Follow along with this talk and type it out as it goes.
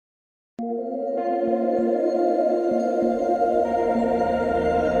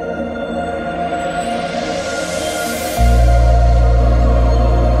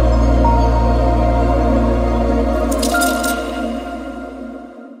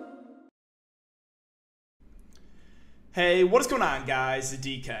Hey, what is going on, guys? It's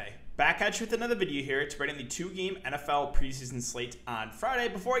DK. Back at you with another video here to bring in the two-game NFL preseason slate on Friday.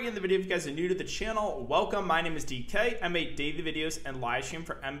 Before I get into the video, if you guys are new to the channel, welcome. My name is DK. I make daily videos and live stream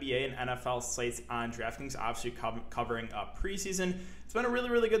for NBA and NFL slates on Draftkings, obviously covering preseason. It's been a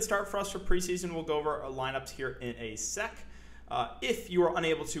really good start for us for preseason. We'll go over our lineups here in a sec. If you are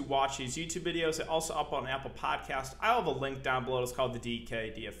unable to watch these YouTube videos, they're also up on Apple Podcast. I'll have a link down below. It's called the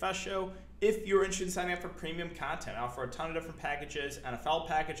DKDFS Show. If you're interested in signing up for premium content, I offer a ton of different packages. NFL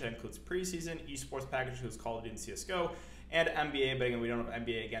package that includes preseason, esports package includes Call of Duty and CSGO, and NBA, but again, we don't have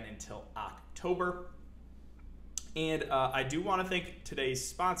NBA again until October. And I do want to thank today's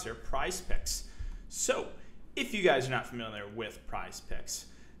sponsor, PrizePicks. So, if you guys are not familiar with PrizePicks,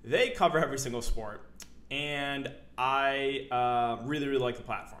 they cover every single sport, and I really like the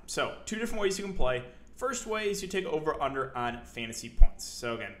platform. So, two different ways you can play. First way is you take over/under on fantasy points.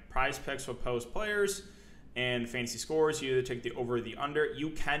 So again, PrizePicks will post players and fantasy scores. You either take the over or the under.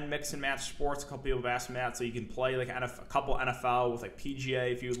 You can mix and match sports. A couple people have asked me that, so you can play like a couple NFL with like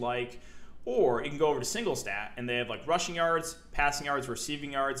PGA if you'd like, or you can go over to single stat and they have like rushing yards, passing yards,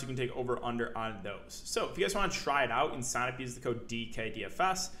 receiving yards. You can take over/under on those. So if you guys want to try it out, you can sign up, use the code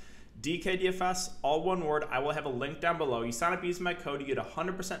DKDFS. DKDFS, all one word. I will have a link down below. You sign up using my code, you get a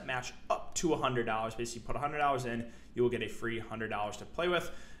 100% match up to $100. Basically, you put $100 in, you will get a free $100 to play with.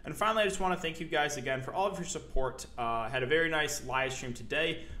 And finally, I just want to thank you guys again for all of your support. Had a very nice live stream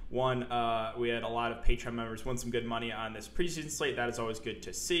today. We had a lot of Patreon members win some good money on this preseason slate. That is always good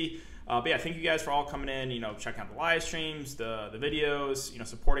to see. But yeah, thank you guys for all coming in, checking out the live streams, the videos,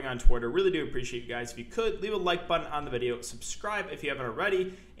 supporting on Twitter. Really do appreciate you guys. If you could, leave a like button on the video, subscribe if you haven't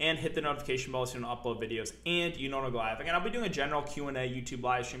already, and hit the notification bell so you don't upload videos, and you don't go live. Again, I'll be doing a general Q&A YouTube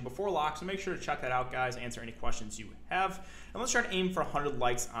live stream before lock, so make sure to check that out, guys. Answer any questions you have. And let's try to aim for 100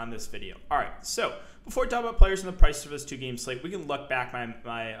 likes on this video. All right, so before we talk about players and the prices of this two-game slate, we can look back my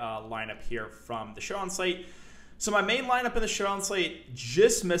lineup here from the Showdown slate. So my main lineup in the Showdown slate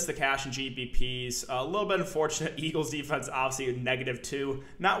just missed the cash and GPPs. A little bit unfortunate. Eagles defense obviously -2.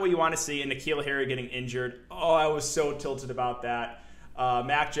 Not what you want to see. And N'Keal Harry getting injured. Oh, I was so tilted about that.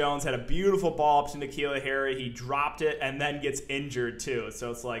 Mac Jones had a beautiful ball up to N'Keal Harry. He dropped it and then gets injured too.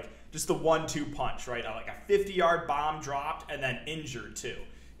 So it's like just the 1-2 punch, right? Like a 50-yard bomb dropped and then injured too.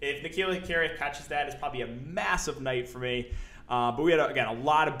 If N'Keal Harry catches that, it's probably a massive night for me. But we had, again, a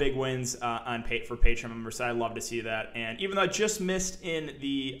lot of big wins for Patreon members, so I love to see that. And even though I just missed in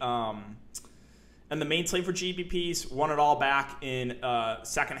the main slate for GPPs, won it all back in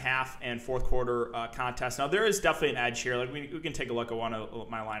second half and fourth quarter contest. Now, there is definitely an edge here. Like we can take a look at one of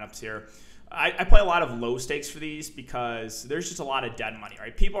my lineups here. I play a lot of low stakes for these because there's just a lot of dead money,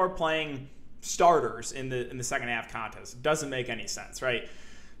 right? People are playing starters in the second half contest. It doesn't make any sense, right?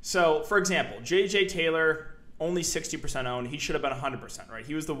 So, for example, J.J. Taylor, only 60% owned. He should have been 100%, right?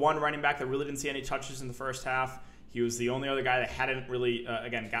 He was the one running back that really didn't see any touches in the first half. He was the only other guy that hadn't really,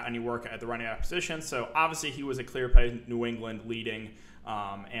 got any work at the running back position. So obviously he was a clear play. New England leading,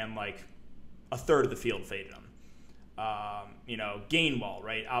 and like a third of the field faded him. Gainwell,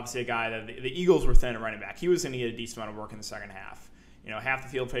 right? Obviously a guy that the Eagles were thin at running back. He was going to get a decent amount of work in the second half. Half the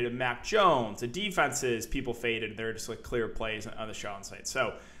field faded Mac Jones. The defenses, people faded. They're just like clear plays on the Showdown site.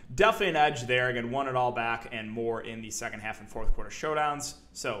 So definitely an edge there. Again, won it all back and more in the second half and fourth quarter showdowns.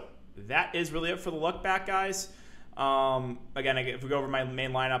 So that is really it for the look back, guys. Again, if we go over my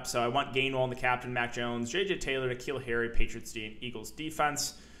main lineup, so I want Gainwell and the captain, Mac Jones, J.J. Taylor, N'Keal Harry, Patriots D, and Eagles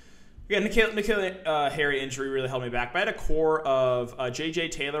defense. Again, N'Keal Harry injury really held me back. But I had a core of J.J.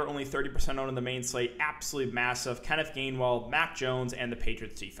 Taylor, only 30% owned in the main slate, absolutely massive. Kenneth Gainwell, Mac Jones, and the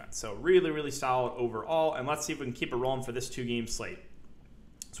Patriots defense. So really solid overall. And let's see if we can keep it rolling for this two-game slate.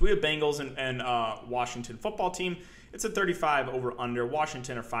 So we have Bengals and Washington football team. It's a 35 over/under.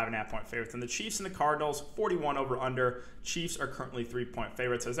 Washington are 5.5-point favorites. And the Chiefs and the Cardinals, 41 over/under. Chiefs are currently 3-point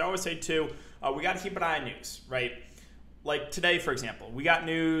favorites. As I always say, too, we got to keep an eye on news, right? Like today, for example, we got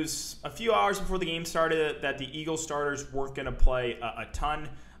news a few hours before the game started that the Eagles starters weren't going to play a ton.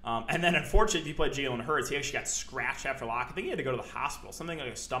 And then, unfortunately, if you played Jalen Hurts, he actually got scratched after lock. I think he had to go to the hospital, something like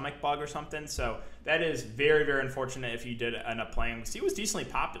a stomach bug or something. So that is very unfortunate if you did end up playing, because he was decently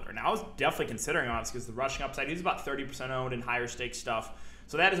popular. And I was definitely considering him, because the rushing upside, he's about 30% owned in higher stakes stuff.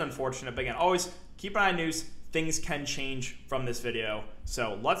 So that is unfortunate. But again, always keep an eye on news. Things can change from this video.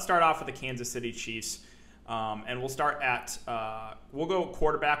 So let's start off with the Kansas City Chiefs. And we'll start at, we'll go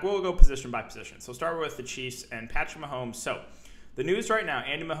quarterback. We'll go position by position. So start with the Chiefs and Patrick Mahomes. So the news right now,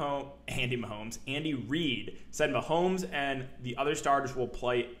 Andy Reid said Mahomes and the other starters will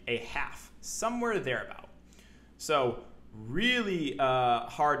play a half, somewhere thereabout. So really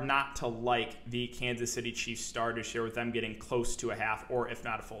hard not to like the Kansas City Chiefs starters here with them getting close to a half or if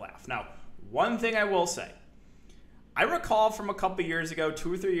not a full half. Now, one thing I will say, I recall from a couple years ago,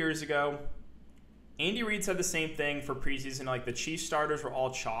 2 or 3 years ago, Andy Reid said the same thing for preseason. Like the Chiefs starters were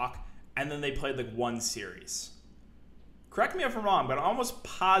all chalk, and then they played like one series. Correct me if I'm wrong, but I'm almost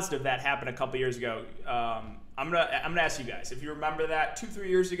positive that happened a couple years ago. I'm gonna ask you guys if you remember that 2 or 3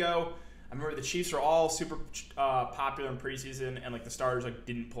 years ago. I remember the Chiefs were all super popular in preseason, and like the starters like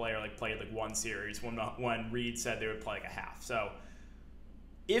didn't play or like played like one series when Reid said they would play like a half. So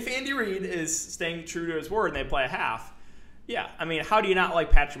if Andy Reid is staying true to his word and they play a half, yeah, I mean, how do you not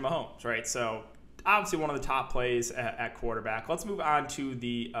like Patrick Mahomes, right? So obviously one of the top plays at quarterback. Let's move on to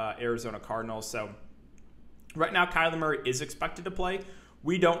the Arizona Cardinals. So right now, Kyler Murray is expected to play.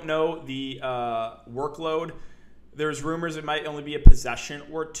 We don't know the workload. There's rumors it might only be a possession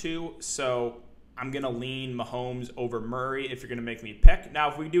or two, so I'm going to lean Mahomes over Murray if you're going to make me pick. Now,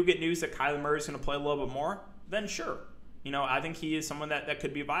 if we do get news that Kyler Murray is going to play a little bit more, then sure. You know, I think he is someone that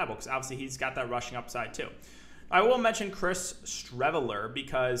could be viable because obviously he's got that rushing upside too. I will mention Chris Streveler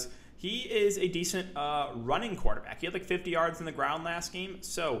because he is a decent running quarterback. He had like 50 yards in the ground last game,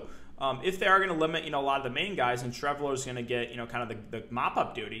 so if they are going to limit, a lot of the main guys, and Streveler is going to get, kind of the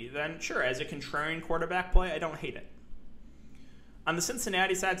mop-up duty, then sure, as a contrarian quarterback play, I don't hate it. On the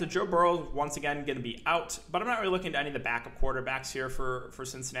Cincinnati side, so Joe Burrow once again going to be out, but I'm not really looking to any of the backup quarterbacks here for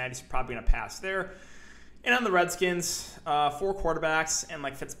Cincinnati, so probably going to pass there. And on the Redskins, 4 quarterbacks and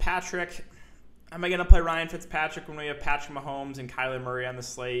like Fitzpatrick. Am I going to play Ryan Fitzpatrick when we have Patrick Mahomes and Kyler Murray on the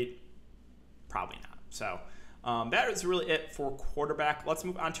slate? Probably not. So that is really it for quarterback. Let's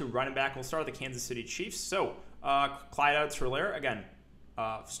move on to running back. We'll start with the Kansas City Chiefs. So Clyde Edwards-Helaire, again,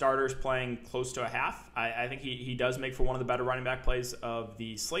 starters playing close to a half. I think he does make for one of the better running back plays of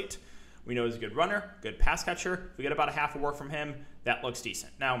the slate. We know he's a good runner, good pass catcher. If we get about a half of work from him, that looks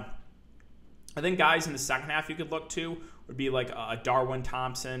decent. Now, I think guys in the second half you could look to would be like a Darwin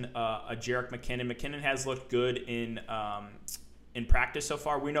Thompson, a Jerick McKinnon. McKinnon has looked good in practice so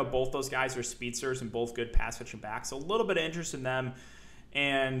far. We know both those guys are speedsters and both good pass catching backs. So a little bit of interest in them.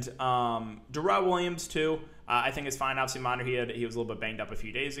 And Darrell Williams too. I think it's fine. Obviously, Monder, he was a little bit banged up a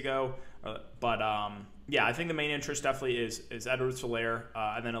few days ago, but yeah, I think the main interest definitely is Edwards-Helaire,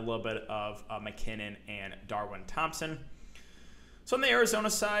 and then a little bit of McKinnon and Darwin Thompson. So on the Arizona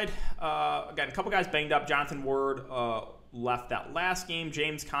side, again, a couple guys banged up. Jonathan Ward left that last game.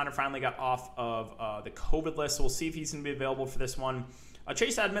 James Conner finally got off of the COVID list, so we'll see if he's going to be available for this one.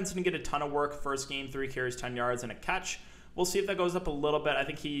 Chase Edmonds didn't get a ton of work first game, 3 carries, 10 yards, and a catch. We'll see if that goes up a little bit. I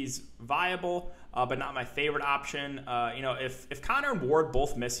think he's viable, but not my favorite option. If Connor and Ward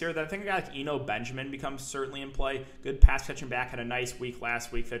both miss here, then I think a guy like Eno Benjamin becomes certainly in play. Good pass catching back, had a nice week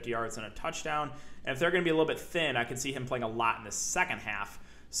last week, 50 yards and a touchdown. And if they're going to be a little bit thin, I can see him playing a lot in the second half.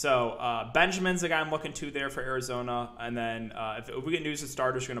 So Benjamin's the guy I'm looking to there for Arizona. And then if we get news that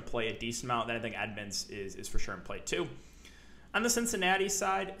starters are going to play a decent amount, then I think Edmonds is for sure in play too. On the Cincinnati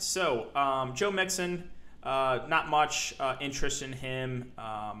side, so Joe Mixon, not much interest in him.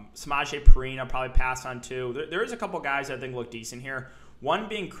 Samaje Perine, I'll probably pass on too. There is a couple guys I think look decent here. One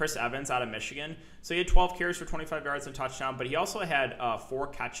being Chris Evans out of Michigan. So he had 12 carries for 25 yards and a touchdown, but he also had 4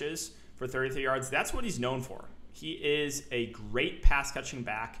 catches for 33 yards. That's what he's known for. He is a great pass-catching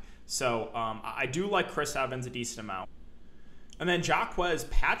back. So I do like Chris Evans a decent amount. And then Jaquez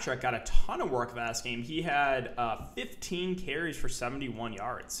Patrick got a ton of work last game. He had 15 carries for 71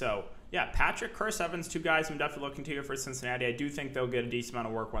 yards. So yeah, Patrick, Chris Evans, 2 guys I'm definitely looking to here for Cincinnati. I do think they'll get a decent amount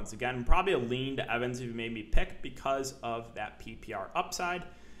of work once again. Probably a lean to Evans if you made me pick because of that PPR upside.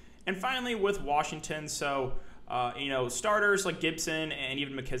 And finally with Washington, so starters like Gibson and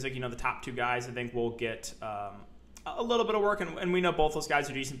even McKissick, the top 2 guys I think will get a little bit of work. And we know both those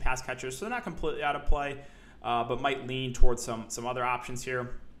guys are decent pass catchers, so they're not completely out of play, but might lean towards some other options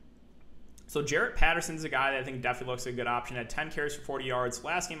here. So Jarrett Patterson's a guy that I think definitely looks like a good option. Had 10 carries for 40 yards.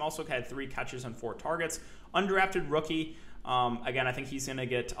 Last game also had 3 catches on 4 targets. Undrafted rookie. Again, I think he's going to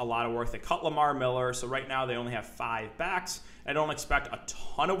get a lot of work. They cut Lamar Miller, so right now they only have 5 backs. I don't expect a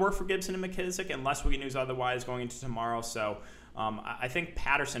ton of work for Gibson and McKissick unless we get news otherwise going into tomorrow. So I think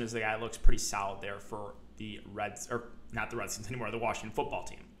Patterson is the guy that looks pretty solid there for the not the Redskins anymore, the Washington football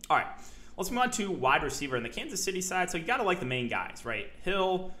team. All right, let's move on to wide receiver in the Kansas City side. So you got to like the main guys, right?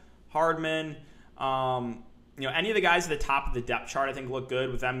 Hill, Hardman, any of the guys at the top of the depth chart I think look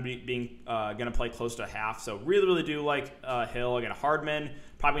good with them being going to play close to a half. So really do like Hill. Again, Hardman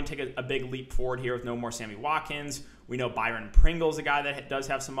probably going to take a big leap forward here with no more Sammy Watkins. We know Byron Pringle's a guy that does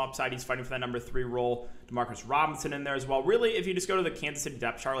have some upside. He's fighting for that number 3 role. Demarcus Robinson in there as well. Really, if you just go to the Kansas City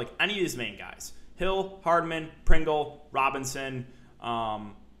depth chart, like any of these main guys, Hill, Hardman, Pringle, Robinson.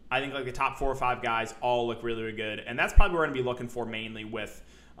 I think like the top 4 or 5 guys all look really, really good. And that's probably what we're going to be looking for mainly with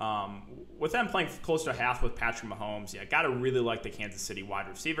them playing close to half with Patrick Mahomes. Yeah, got to really like the Kansas City wide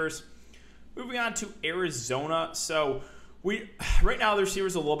receivers. Moving on to Arizona. So right now the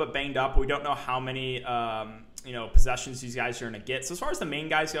receivers are a little bit banged up. We don't know how many possessions these guys are going to get. So as far as the main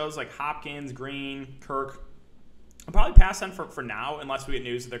guys goes, like Hopkins, Green, Kirk, I'll probably pass on for now unless we get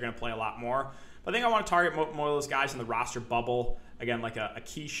news that they're going to play a lot more. But I think I want to target more of those guys in the roster bubble. Again, like a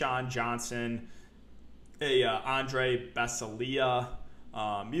Keyshawn Johnson, a Andre Basilia.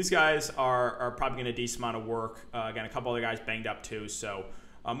 These guys are probably getting a decent amount of work. Again, a couple other guys banged up too. So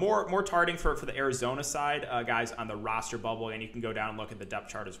more targeting for the Arizona side, guys on the roster bubble. And you can go down and look at the depth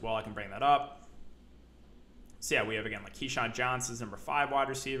chart as well. I can bring that up. So yeah, we have again like Keyshawn Johnson's number 5 wide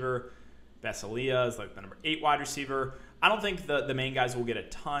receiver. Basilia is like the number 8 wide receiver. I don't think the main guys will get a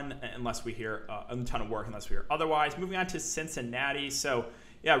ton unless we hear a ton of work unless we hear otherwise. Moving on to Cincinnati. So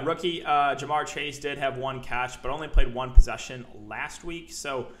yeah, rookie Jamar Chase did have 1 catch, but only played 1 possession last week.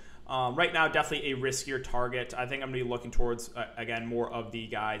 So right now, definitely a riskier target. I think I'm going to be looking towards, again, more of the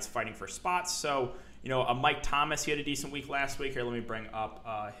guys fighting for spots. So, a Mike Thomas, he had a decent week last week. Here, let me bring up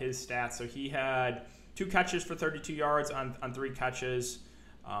his stats. So he had 2 catches for 32 yards on 3 catches.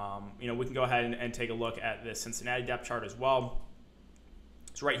 We can go ahead and take a look at the Cincinnati depth chart as well.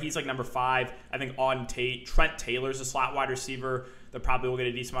 So right, he's like number 5. I think Auden Tate, Trent Taylor's a slot wide receiver that probably will get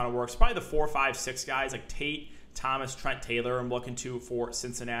a decent amount of work. It's probably the 4, 5, 6 guys like Tate, Thomas, Trent Taylor I'm looking to for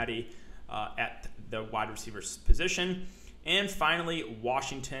Cincinnati at the wide receiver position. And finally,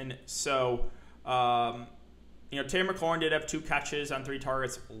 Washington. So, Terry McLaurin did have 2 catches on 3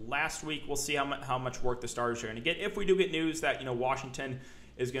 targets last week. We'll see how much work the starters are going to get. If we do get news that, Washington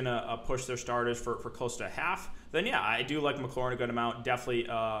is going to push their starters for close to half, then yeah, I do like McLaurin a good amount. Definitely,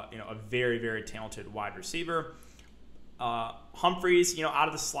 a very, very talented wide receiver. Humphreys, out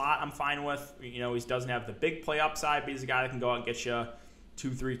of the slot, I'm fine with. He doesn't have the big play upside, but he's a guy that can go out and get you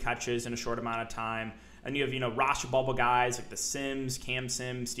 2-3 catches in a short amount of time. And you have, roster bubble guys like the Sims, Cam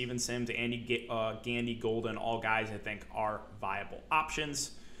Sims, Steven Sims, Andy Gandy Golden, all guys I think are viable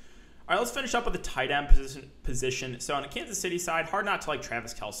options. All right, let's finish up with the tight end position. So on the Kansas City side, hard not to like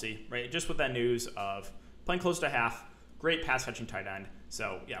Travis Kelce, right? Just with that news of playing close to half, great pass-catching tight end.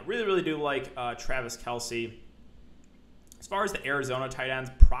 So yeah, really, really do like Travis Kelce. As far as the Arizona tight ends,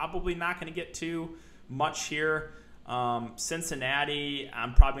 probably not going to get too much here. Cincinnati,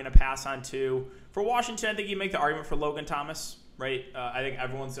 I'm probably going to pass on too. For Washington, I think you make the argument for Logan Thomas, right? I think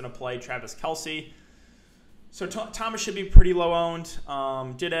everyone's going to play Travis Kelce. So Thomas should be pretty low owned.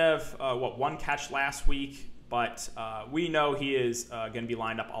 Did have, 1 catch last week, but we know he is going to be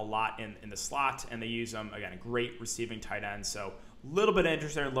lined up a lot in the slot, and they use him, again, a great receiving tight end. So a little bit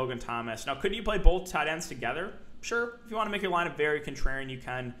interested in Logan Thomas. Now, could you play both tight ends together? Sure. If you want to make your lineup very contrarian, you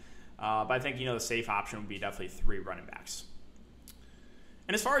can. But I think, the safe option would be definitely 3 running backs.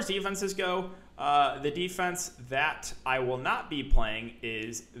 And as far as defenses go, the defense that I will not be playing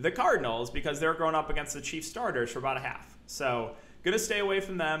is the Cardinals because they're going up against the Chiefs starters for about a half. So going to stay away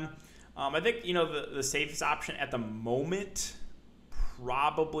from them. I think, the safest option at the moment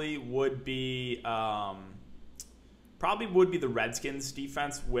probably would be the Redskins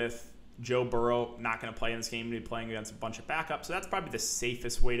defense with Joe Burrow not going to play in this game. He'll be playing against a bunch of backups. So that's probably the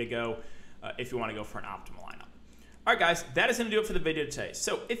safest way to go if you want to go for an optimal lineup. All right, guys, that is going to do it for the video today.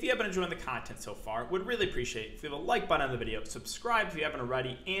 So if you have been enjoying the content so far, would really appreciate it if you have a like button on the video, subscribe if you haven't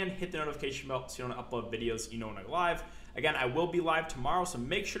already, and hit the notification bell so you don't upload videos when I go live. Again, I will be live tomorrow, so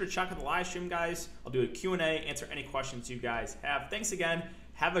make sure to check out the live stream, guys. I'll do a Q&A, answer any questions you guys have. Thanks again.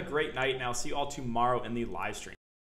 Have a great night, and I'll see you all tomorrow in the live stream.